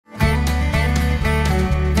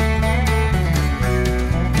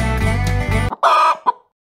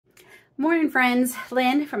Morning friends,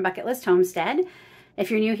 Lynn from Bucket List Homestead.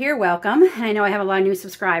 If you're new here, welcome. I know I have a lot of new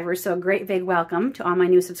subscribers, so a great big welcome to all my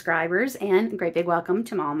new subscribers and a great big welcome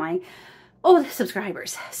to all my old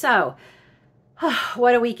subscribers. So,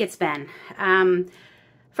 what a week it's been.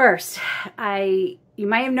 First, you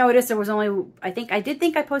might have noticed there was only, I did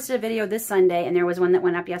think I posted a video this Sunday and there was one that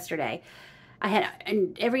went up yesterday. I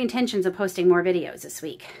had every intentions of posting more videos this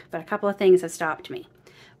week, but a couple of things have stopped me.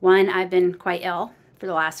 One, I've been quite ill for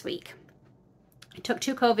the last week. I took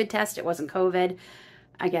 2 COVID tests. It wasn't COVID.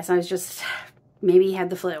 I guess I was just, maybe had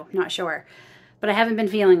the flu, not sure. But I haven't been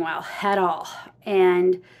feeling well at all.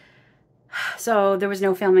 And so there was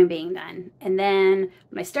no filming being done. And then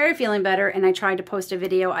when I started feeling better and I tried to post a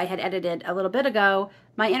video I had edited a little bit ago,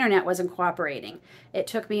 my internet wasn't cooperating. It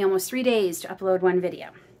took me almost 3 days to upload one video.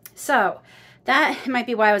 So that might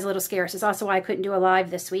be why I was a little scarce. It's also why I couldn't do a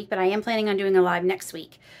live this week, but I am planning on doing a live next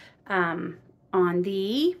week on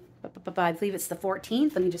the, I believe it's the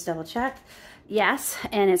 14th. Let me just double check. Yes,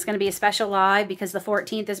 and it's going to be a special live because the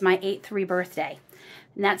 14th is my 8th rebirthday.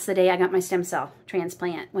 And that's the day I got my stem cell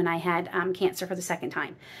transplant when I had cancer for the 2nd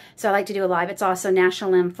time. So I like to do a live. It's also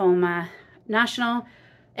National Lymphoma,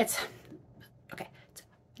 it's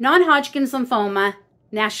Non-Hodgkin's Lymphoma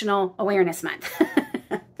National Awareness Month.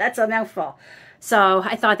 That's a mouthful. So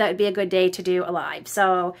I thought that would be a good day to do a live.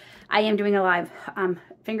 So I am doing a live.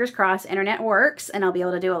 Fingers crossed, internet works, and I'll be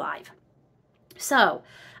able to do a live. So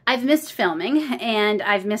I've missed filming, and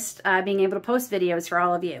I've missed being able to post videos for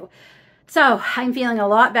all of you. So I'm feeling a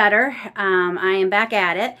lot better. I am back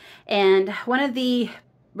at it, and one of the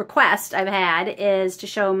requests I've had is to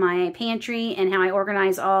show my pantry and how I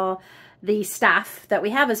organize all the stuff that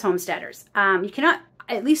we have as homesteaders. You cannot,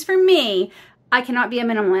 at least for me, I cannot be a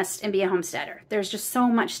minimalist and be a homesteader. There's just so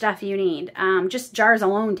much stuff you need. Just jars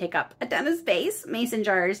alone take up a ton of space, mason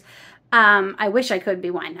jars. I wish I could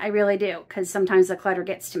be one. I really do, because sometimes the clutter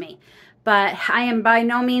gets to me. But I am by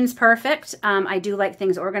no means perfect. I do like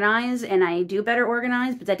things organized, and I do better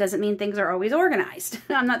organized, but that doesn't mean things are always organized.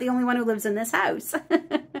 I'm not the only one who lives in this house.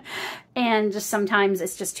 And just sometimes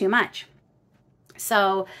it's just too much.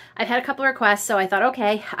 So I've had a couple of requests, so I thought,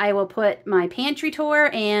 okay, I will put my pantry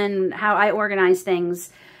tour and how I organize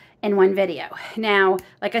things in one video. Now,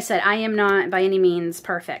 like I said, I am not by any means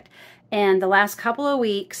perfect. And the last couple of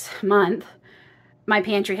weeks, month, my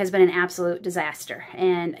pantry has been an absolute disaster.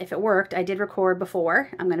 And if it worked, I did record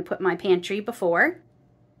before. I'm going to put my pantry before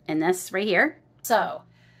in this right here. So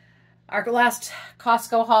our last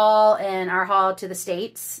Costco haul and our haul to the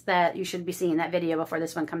States that you should be seeing that video before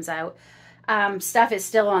this one comes out. Stuff is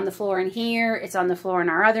still on the floor in here. It's on the floor in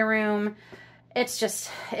our other room. It's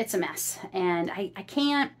a mess. And I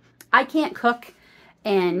can't cook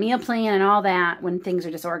and meal plan and all that when things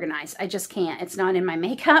are disorganized. I just can't. It's not in my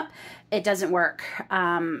makeup. It doesn't work.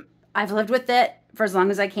 I've lived with it for as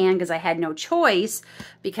long as I can because I had no choice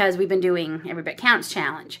because we've been doing Every Bit Counts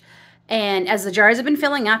challenge. And as the jars have been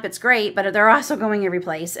filling up, it's great, but they're also going every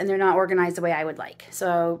place and they're not organized the way I would like.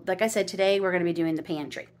 So like I said, today we're going to be doing the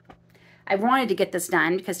pantry. I wanted to get this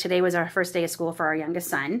done because today was our first day of school for our youngest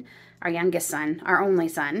son, our only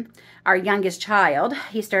son, our youngest child.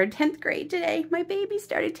 He started 10th grade today. My baby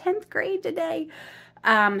started 10th grade today.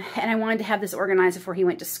 And I wanted to have this organized before he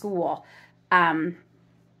went to school. I'm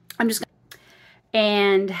just going to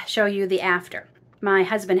and show you the after. My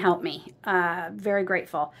husband helped me. Very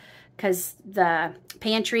grateful because the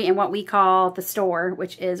pantry and what we call the store,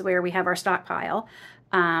 which is where we have our stockpile,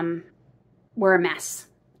 were a mess.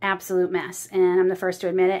 Absolute mess, and I'm the first to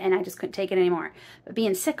admit it, and I just couldn't take it anymore. But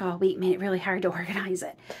being sick all week made it really hard to organize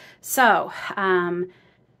it. So I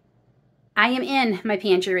am in my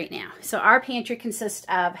pantry right now. So our pantry consists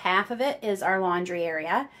of half of it is our laundry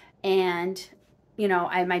area, and you know,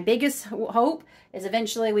 my biggest hope is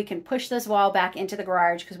eventually we can push this wall back into the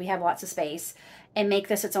garage because we have lots of space and make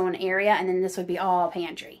this its own area, and then this would be all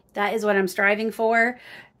pantry. That is what I'm striving for.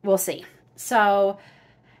 We'll see. So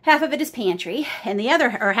half of it is pantry, and the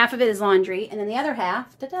other, or half of it is laundry, and then the other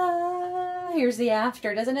half, ta-da, here's the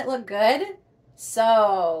after. Doesn't it look good?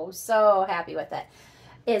 So happy with it,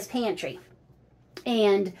 is pantry.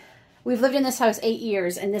 And we've lived in this house 8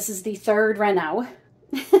 years, and this is the 3rd reno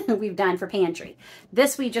we've done for pantry.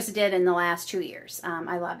 This we just did in the last 2 years.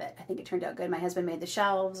 I love it. I think it turned out good. My husband made the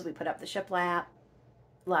shelves. We put up the shiplap.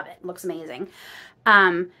 Love it. Looks amazing.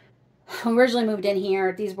 When we originally moved in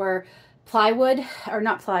here, these were plywood, or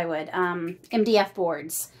not plywood, MDF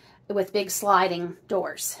boards with big sliding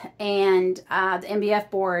doors. And the MDF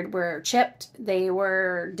board were chipped. They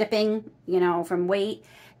were dipping, you know, from weight.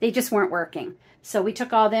 They just weren't working. So we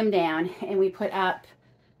took all them down and we put up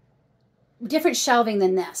different shelving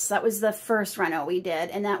than this. That was the first reno we did,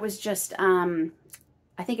 and that was just,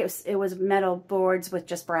 I think it was metal boards with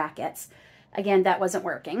just brackets. Again, that wasn't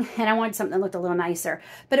working, and I wanted something that looked a little nicer,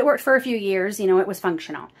 but it worked for a few years. You know, it was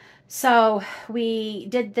functional. So we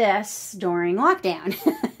did this during lockdown,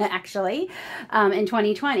 actually, in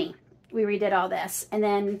 2020. We redid all this, and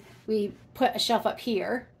then we put a shelf up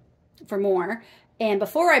here for more. And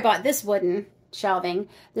before I bought this wooden shelving,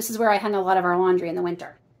 this is where I hung a lot of our laundry in the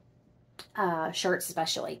winter, shirts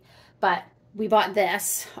especially. But we bought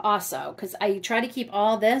this also because I try to keep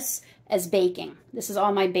all this as baking. This is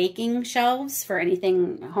all my baking shelves for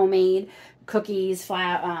anything homemade, cookies,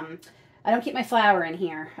 flour. I don't keep my flour in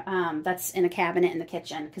here. That's in a cabinet in the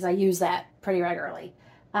kitchen because I use that pretty regularly.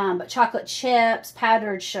 But chocolate chips,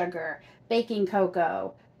 powdered sugar, baking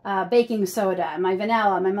cocoa, baking soda, my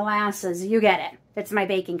vanilla, my molasses, you get it. It's my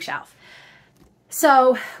baking shelf.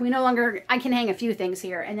 So we no longer, I can hang a few things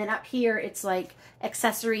here. And then up here, it's like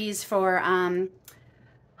accessories for,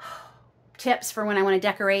 tips for when I want to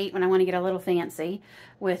decorate, when I want to get a little fancy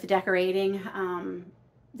with decorating.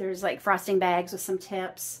 There's like frosting bags with some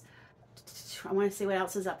tips. I want to see what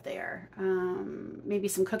else is up there. Maybe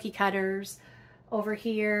some cookie cutters. Over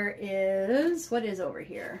here is, what is over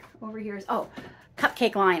here? Over here is, oh,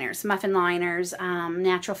 cupcake liners, muffin liners,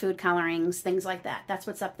 natural food colorings, things like that. That's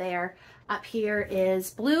what's up there. Up here is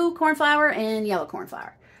blue corn flour and yellow corn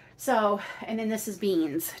flour. So, and then this is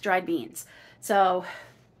beans, dried beans. So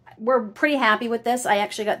we're pretty happy with this. I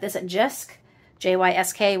actually got this at Jysk,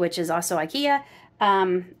 J-Y-S-K, which is also IKEA.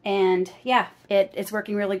 And yeah, it's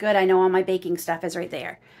working really good. I know all my baking stuff is right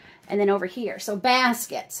there. And then over here, so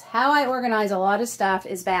baskets. How I organize a lot of stuff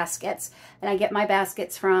is baskets. And I get my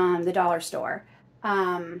baskets from the dollar store.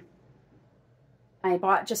 I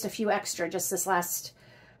bought just a few extra just this last,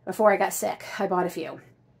 before I got sick. I bought a few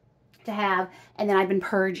to have. And then I've been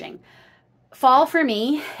purging. Fall for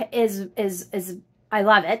me is I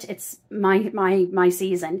love it. It's my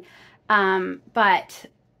season. But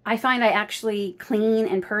I find I actually clean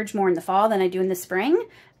and purge more in the fall than I do in the spring.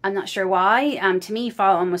 I'm not sure why. To me,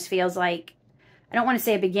 fall almost feels like, I don't want to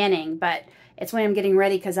say a beginning, but it's when I'm getting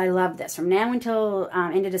ready because I love this. From now until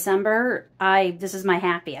into December, this is my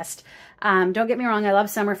happiest. Don't get me wrong, I love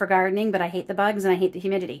summer for gardening, but I hate the bugs and I hate the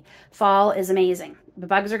humidity. Fall is amazing. The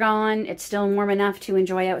bugs are gone. It's still warm enough to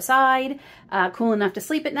enjoy outside, cool enough to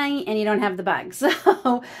sleep at night, and you don't have the bugs.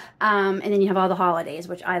 So, and then you have all the holidays,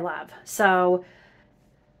 which I love. So,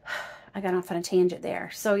 I got off on a tangent there.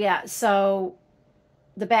 So, yeah, so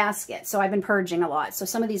the basket. So I've been purging a lot. So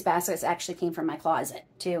some of these baskets actually came from my closet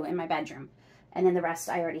too in my bedroom. And then the rest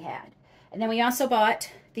I already had. And then we also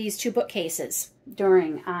bought these 2 bookcases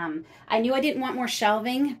during, I knew I didn't want more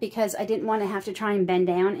shelving because I didn't want to have to try and bend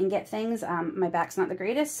down and get things. My back's not the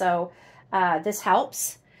greatest. So this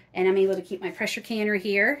helps. And I'm able to keep my pressure canner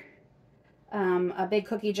here. A big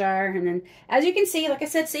cookie jar, and then as you can see, like I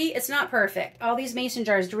said, see, it's not perfect. All these mason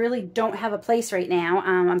jars really don't have a place right now.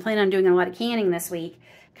 I'm planning on doing a lot of canning this week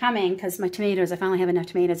coming because my tomatoes, I finally have enough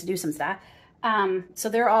tomatoes to do some stuff. So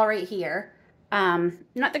they're all right here.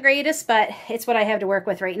 Not the greatest, but it's what I have to work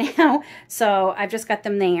with right now. So I've just got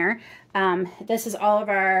them there. This is all of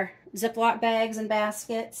our Ziploc bags and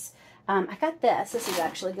baskets. I got this. This is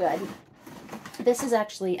actually good. This is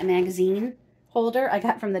actually a magazine holder I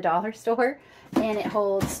got from the dollar store, and it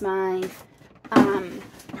holds my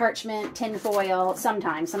parchment, tin foil.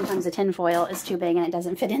 Sometimes the tin foil is too big and it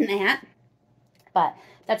doesn't fit in that, but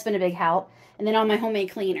that's been a big help. And then all my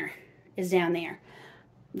homemade cleaner is down there.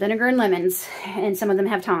 Vinegar and lemons, and some of them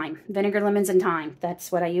have thyme. Vinegar, lemons, and thyme. That's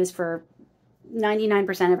what I use for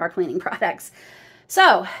 99% of our cleaning products.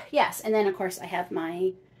 So yes, and then of course I have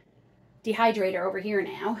my dehydrator over here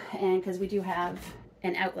now, and because we do have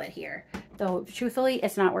an outlet here. Though, truthfully,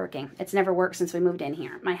 it's not working. It's never worked since we moved in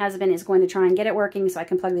here. My husband is going to try and get it working so I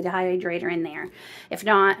can plug the dehydrator in there. If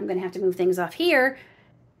not, I'm going to have to move things off here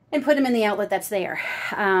and put them in the outlet that's there.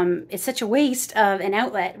 It's such a waste of an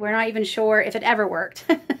outlet. We're not even sure if it ever worked.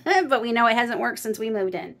 But we know it hasn't worked since we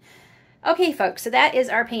moved in. Okay, folks, so that is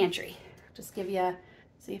our pantry. Just give you,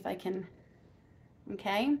 see if I can,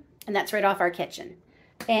 okay? And that's right off our kitchen.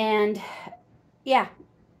 And, yeah.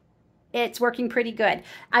 It's working pretty good.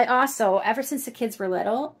 I also, ever since the kids were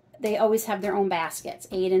little, they always have their own baskets.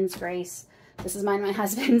 Aiden's, Grace, this is mine and my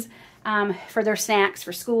husband's, for their snacks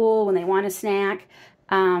for school when they want a snack.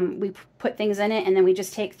 We put things in it, and then we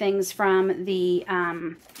just take things from the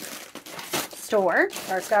store,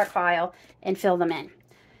 our stock pile, and fill them in.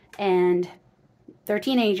 And they're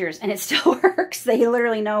teenagers, and it still works. They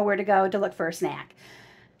literally know where to go to look for a snack.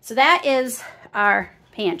 So that is our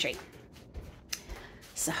pantry.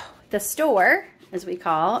 So the store as we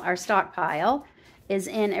call our stockpile, is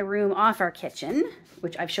in a room off our kitchen,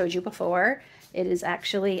 which I've showed you before. It is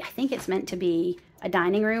actually, I think it's meant to be a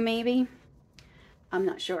dining room maybe. I'm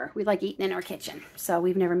not sure. We like eating in our kitchen, so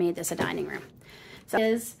we've never made this a dining room. So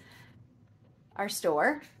this is our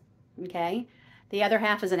store, okay? The other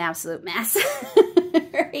half is an absolute mess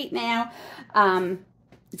right now.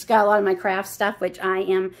 It's got a lot of my craft stuff, which I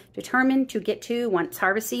am determined to get to once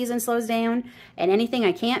harvest season slows down. And anything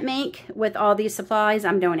I can't make with all these supplies,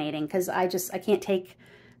 I'm donating, because I can't take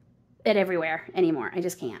it everywhere anymore. I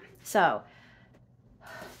just can't. So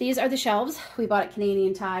these are the shelves we bought at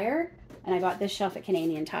Canadian Tire, and I bought this shelf at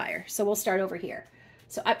Canadian Tire. So we'll start over here.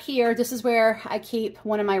 So up here, this is where I keep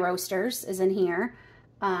one of my roasters, is in here.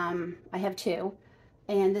 I have two,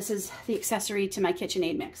 and this is the accessory to my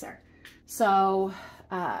KitchenAid mixer. So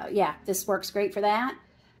yeah, this works great for that.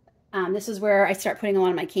 This is where I start putting a lot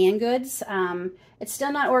of my canned goods. It's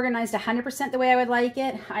still not organized 100% the way I would like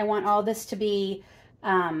it. I want all this to be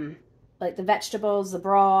like the vegetables, the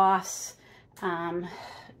broths,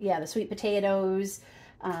 yeah, the sweet potatoes,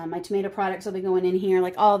 my tomato products will be going in here,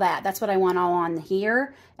 like all that. That's what I want all on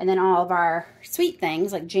here. And then all of our sweet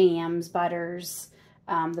things like jams, butters,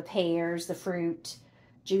 the pears, the fruit,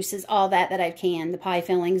 juices, all that I've canned, the pie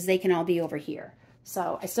fillings, they can all be over here.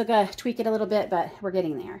 So I still gotta tweak it a little bit, but we're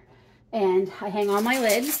getting there. And I hang on my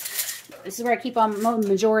lids. This is where I keep on the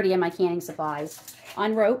majority of my canning supplies,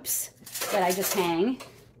 on ropes that I just hang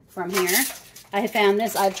from here. I have found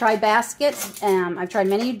this. I've tried baskets. I've tried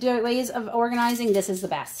many ways of organizing. This is the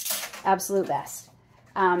best, absolute best.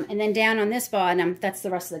 And then down on this bottom, that's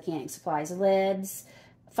the rest of the canning supplies. Lids,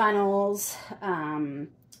 funnels,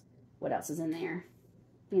 what else is in there?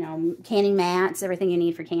 You know, canning mats, everything you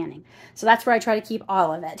need for canning. So that's where I try to keep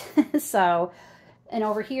all of it. So, and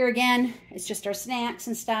over here again, it's just our snacks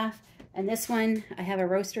and stuff. And this one, I have a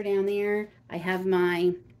roaster down there. I have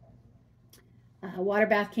my water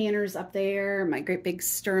bath canners up there, my great big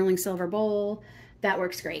sterling silver bowl. That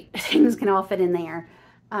works great. Things can all fit in there.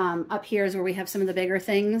 Up here is where we have some of the bigger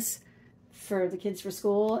things for the kids for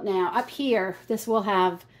school. Now up here, this will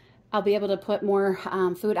have, I'll be able to put more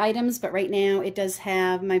food items, but right now it does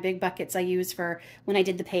have my big buckets I use for when I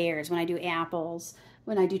did the pears, when I do apples,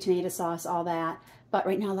 when I do tomato sauce, all that. But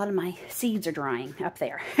right now a lot of my seeds are drying up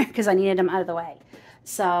there because I needed them out of the way.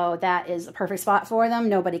 So that is a perfect spot for them.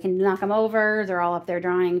 Nobody can knock them over. They're all up there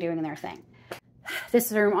drying, doing their thing.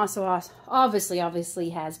 This room also obviously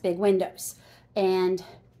has big windows, and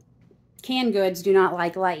canned goods do not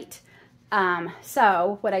like light.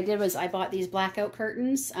 So what I did was I bought these blackout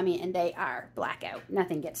curtains. I mean, and they are blackout.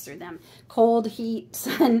 Nothing gets through them. Cold, heat,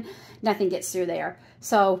 sun, nothing gets through there.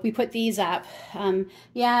 So we put these up.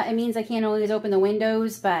 Yeah, it means I can't always open the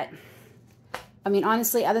windows, but I mean,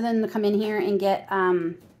 honestly, other than to come in here and get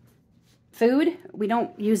food, we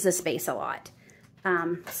don't use this space a lot.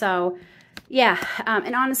 So yeah,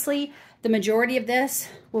 and honestly, the majority of this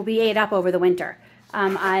will be ate up over the winter.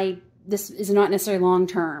 This is not necessarily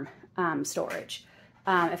long-term storage.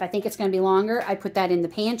 If I think it's going to be longer, I put that in the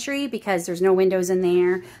pantry because there's no windows in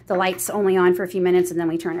there. The light's only on for a few minutes and then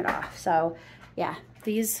we turn it off. So yeah,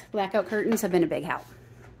 these blackout curtains have been a big help.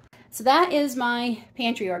 So that is my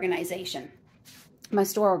pantry organization, my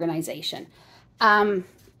store organization. I'm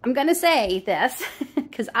going to say this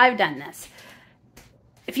because I've done this.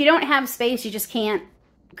 If you don't have space, you just can't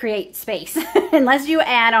create space unless you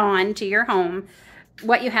add on to your home.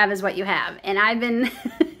 What you have is what you have. And I've been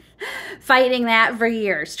fighting that for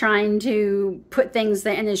years, trying to put things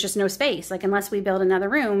there, and there's just no space. Like, unless we build another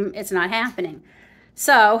room, it's not happening.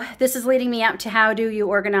 So this is leading me up to how do you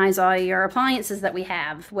organize all your appliances that we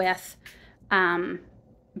have with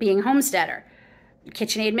being a homesteader.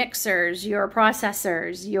 KitchenAid mixers, your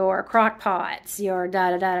processors, your crock pots, your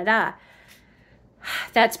da-da-da-da-da.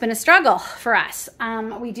 That's been a struggle for us.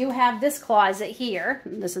 We do have this closet here.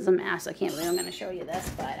 This is a mess. I can't believe I'm going to show you this,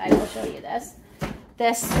 but I will show you this.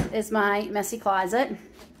 This is my messy closet.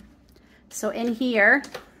 So in here,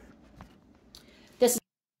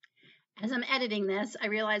 as I'm editing this, I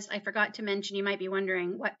realized I forgot to mention, you might be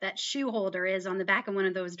wondering what that shoe holder is on the back of one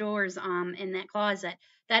of those doors in that closet.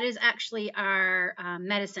 That is actually our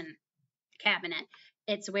medicine cabinet.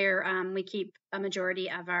 It's where we keep a majority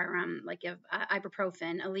of our like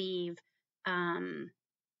ibuprofen, Aleve,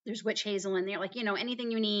 there's witch hazel in there, like, you know,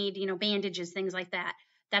 anything you need, you know, bandages, things like that.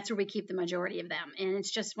 That's where we keep the majority of them. And it's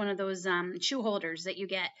just one of those shoe holders that you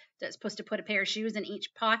get that's supposed to put a pair of shoes in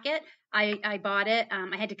each pocket. I bought it.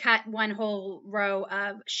 I had to cut one whole row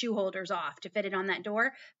of shoe holders off to fit it on that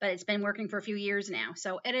door, but it's been working for a few years now.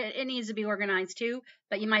 So it needs to be organized too.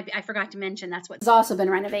 But I forgot to mention that's what's also been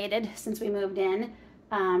renovated since we moved in.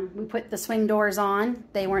 We put the swing doors on.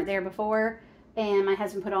 They weren't there before. And my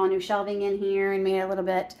husband put all new shelving in here and made it a little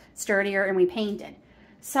bit sturdier, and we painted.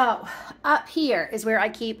 So up here is where I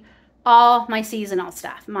keep all my seasonal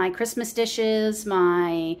stuff. My Christmas dishes,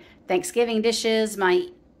 my Thanksgiving dishes, my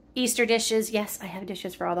Easter dishes. Yes, I have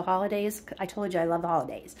dishes for all the holidays. I told you I love the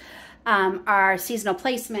holidays. Our seasonal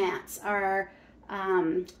placemats, our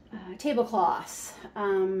tablecloths,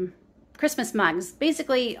 Christmas mugs,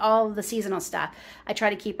 basically all the seasonal stuff I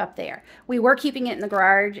try to keep up there. We were keeping it in the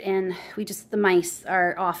garage, and the mice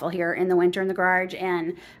are awful here in the winter in the garage,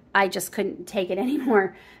 and I just couldn't take it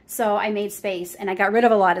anymore. So I made space, and I got rid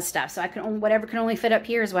of a lot of stuff. So whatever can only fit up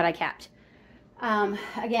here is what I kept.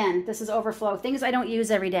 Again, this is overflow. Things I don't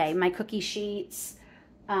use every day. My cookie sheets,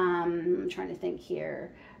 I'm trying to think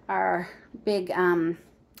here, our big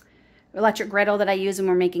electric griddle that I use when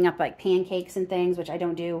we're making up like pancakes and things, which I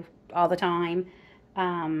don't do all the time.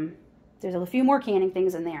 There's a few more canning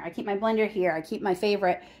things in there. I keep my blender here. I keep my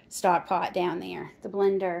favorite stock pot down there. The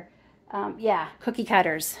blender. Yeah, cookie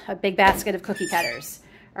cutters. A big basket of cookie cutters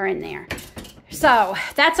are in there. So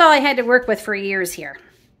that's all I had to work with for years here,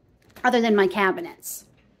 other than my cabinets.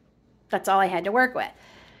 That's all I had to work with.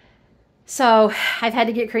 So I've had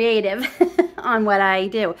to get creative on what I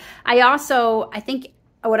do. I think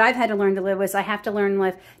what I've had to learn to live with is I have to learn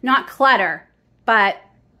with not clutter, but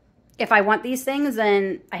if I want these things,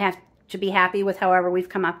 then I have to be happy with however we've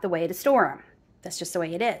come up the way to store them. That's just the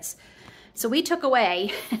way it is. So we took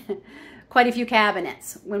away quite a few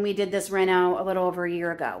cabinets when we did this reno a little over a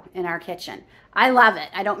year ago in our kitchen. I love it.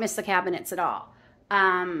 I don't miss the cabinets at all.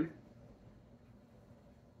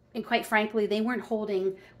 And quite frankly, they weren't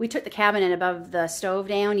holding. We took the cabinet above the stove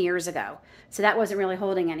down years ago, so that wasn't really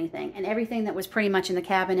holding anything. And everything that was pretty much in the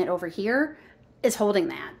cabinet over here is holding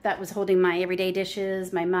that. That was holding my everyday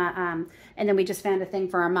dishes, and then we just found a thing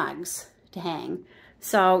for our mugs to hang.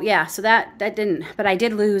 So yeah, so that didn't, but I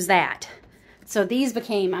did lose that. So these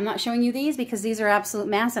became, I'm not showing you these because these are absolute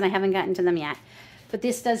mess and I haven't gotten to them yet. But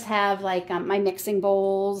this does have like my mixing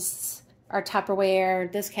bowls, our Tupperware.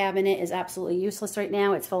 This cabinet is absolutely useless right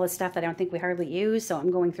now. It's full of stuff that I don't think we hardly use, so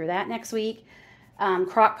I'm going through that next week.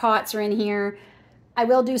 Crock pots are in here. I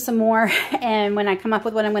will do some more, and when I come up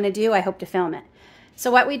with what I'm going to do, I hope to film it. So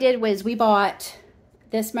what we did was we bought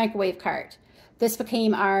this microwave cart. This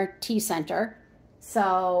became our tea center. So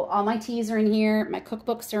all my teas are in here. My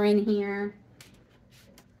cookbooks are in here.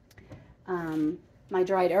 My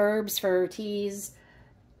dried herbs for teas.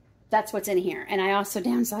 That's what's in here. And I also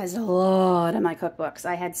downsized a lot of my cookbooks.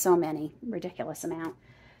 I had so many, ridiculous amount.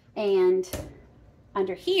 And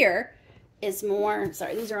under here is more,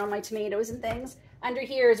 sorry, these are all my tomatoes and things. Under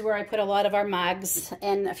here is where I put a lot of our mugs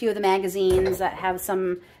and a few of the magazines that have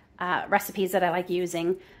some recipes that I like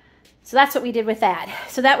using. So that's what we did with that.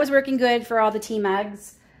 So that was working good for all the tea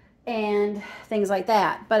mugs and things like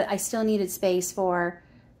that. But I still needed space for,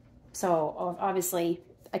 so obviously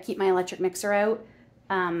I keep my electric mixer out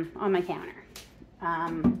on my counter.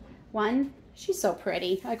 She's so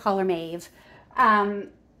pretty. I call her Maeve.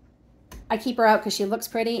 I keep her out because she looks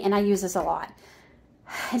pretty and I use this a lot.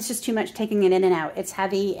 It's just too much taking it in and out. It's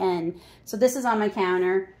heavy, and so this is on my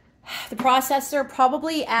counter. The processor,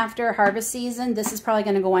 probably after harvest season, this is probably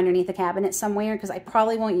going to go underneath the cabinet somewhere because I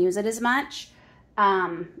probably won't use it as much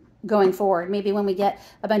going forward. Maybe when we get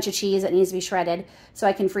a bunch of cheese that needs to be shredded so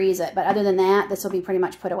I can freeze it. But other than that, this will be pretty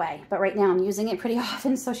much put away. But right now I'm using it pretty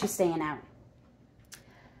often, so she's staying out.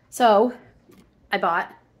 So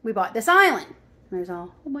we bought this island. There's a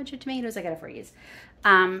whole bunch of tomatoes I got to freeze.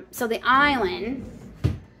 So the island,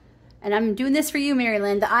 and I'm doing this for you, Mary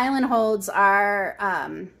Lynn, the island holds our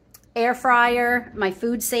air fryer, my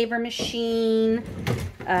food saver machine,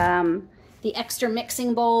 the extra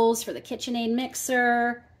mixing bowls for the KitchenAid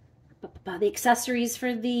mixer, the accessories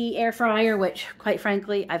for the air fryer, which quite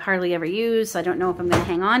frankly I've hardly ever used, so I don't know if I'm going to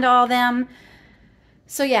hang on to all of them.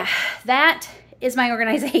 So yeah, that is my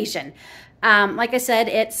organization. Like I said,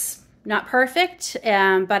 it's not perfect,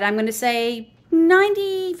 but I'm going to say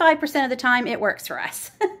 95% of the time it works for us.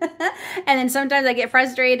 And then sometimes I get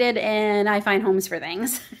frustrated and I find homes for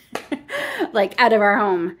things like out of our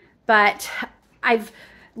home. But I've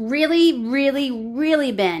really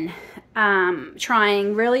been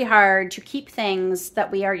trying really hard to keep things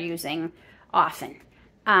that we are using often.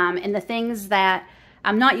 And the things that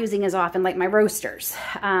I'm not using as often, like my roasters,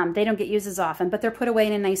 they don't get used as often, but they're put away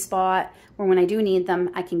in a nice spot where when I do need them,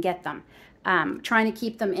 I can get them. Trying to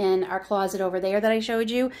keep them in our closet over there that I showed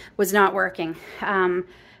you was not working.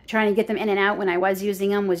 Trying to get them in and out when I was using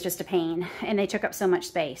them was just a pain, and they took up so much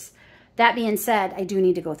space. that being said, I do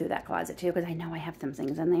need to go through that closet too, because I know I have some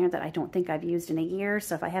things in there that I don't think I've used in a year.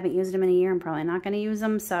 So if I haven't used them in a year, I'm probably not going to use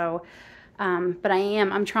them. So, but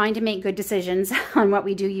I'm trying to make good decisions on what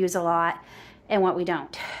we do use a lot and what we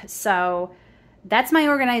don't. So that's my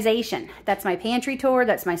organization. That's my pantry tour.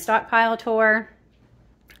 That's my stockpile tour.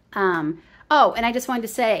 Oh, and I just wanted to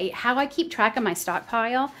say how I keep track of my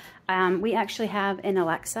stockpile. We actually have an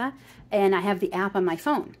Alexa, and I have the app on my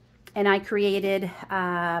phone. And I created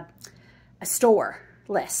a store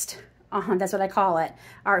list. That's what I call it,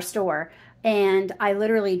 our store. And I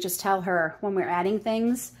literally just tell her when we're adding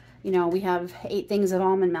things. You know, we have 8 things of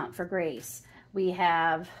almond milk for Grace. We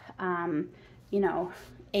have, you know,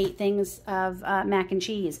 8 things of mac and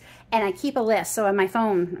cheese. And I keep a list. So on my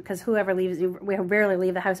phone, because whoever leaves, we rarely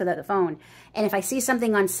leave the house without the phone. And if I see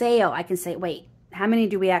something on sale, I can say, wait, how many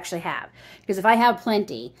do we actually have? Because if I have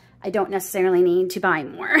plenty, I don't necessarily need to buy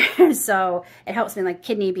more. So it helps me, like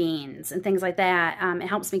kidney beans and things like that. It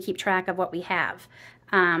helps me keep track of what we have.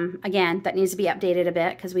 Again, that needs to be updated a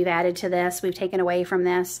bit because we've added to this, we've taken away from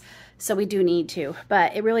this. So we do need to,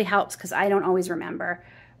 but it really helps because I don't always remember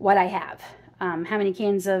what I have. How many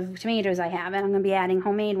cans of tomatoes I have, and I'm going to be adding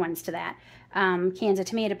homemade ones to that. Cans of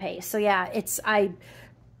tomato paste. So yeah,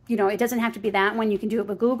 you know, it doesn't have to be that one. You can do it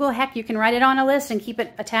with Google. Heck, you can write it on a list and keep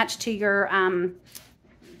it attached to your,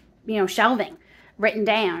 you know, shelving, written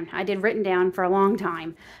down. I did written down for a long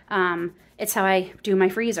time. It's how I do my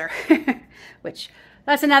freezer, which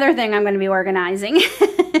that's another thing I'm going to be organizing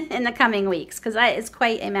in the coming weeks because it's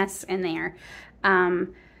quite a mess in there.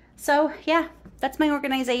 So yeah, that's my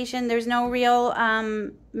organization. There's no real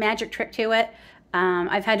magic trick to it.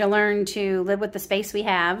 I've had to learn to live with the space we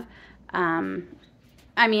have.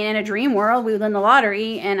 I mean, in a dream world, we would win the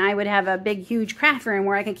lottery and I would have a big, huge craft room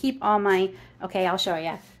where I could keep all my, okay, I'll show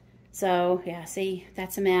you. So yeah, see,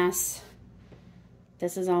 that's a mess.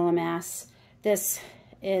 This is all a mess. This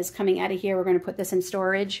is coming out of here. We're going to put this in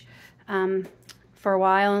storage for a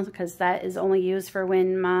while because that is only used for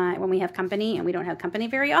when we have company, and we don't have company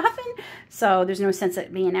very often. So there's no sense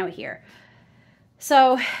it being out here.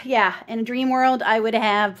 So yeah, in a dream world, I would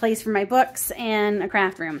have a place for my books and a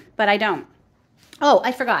craft room, but I don't. Oh,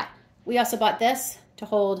 I forgot. We also bought this to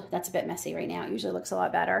hold. That's a bit messy right now. It usually looks a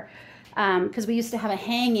lot better because we used to have a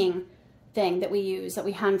hanging thing that we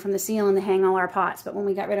hung from the ceiling to hang all our pots. But when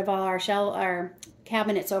we got rid of all our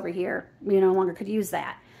cabinets over here, we no longer could use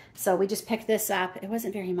that. So we just picked this up. It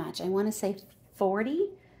wasn't very much. I want to say $40.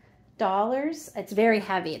 It's very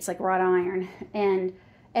heavy. It's like wrought iron. And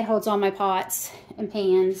it holds all my pots and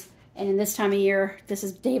pans. And in this time of year, this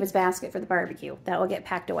is David's basket for the barbecue. That will get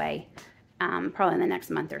packed away probably in the next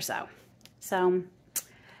month or so. So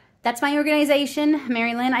that's my organization,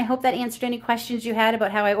 Mary Lynn. I hope that answered any questions you had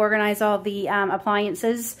about how I organize all the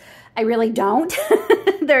appliances. I really don't.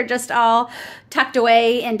 They're just all tucked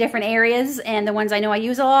away in different areas, and the ones I know I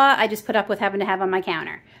use a lot, I just put up with having to have on my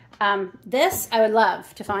counter. This, I would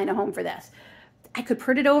love to find a home for this. I could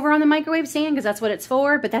put it over on the microwave stand because that's what it's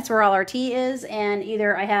for, but that's where all our tea is, and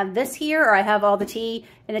either I have this here or I have all the tea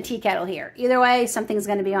in a tea kettle here. Either way, something's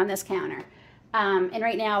going to be on this counter. And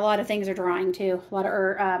right now, a lot of things are drying too. A lot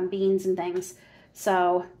of beans and things.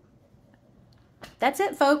 So that's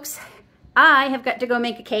it, folks. I have got to go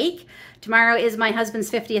make a cake. Tomorrow is my husband's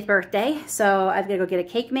 50th birthday, so I've got to go get a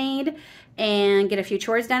cake made and get a few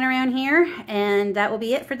chores done around here, and that will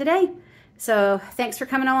be it for the day. So thanks for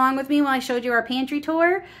coming along with me while I showed you our pantry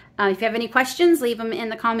tour. If you have any questions, leave them in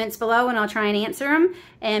the comments below and I'll try and answer them.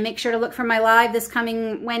 And make sure to look for my live this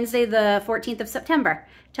coming Wednesday, the 14th of September.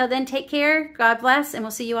 Till then, take care, God bless, and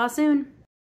we'll see you all soon.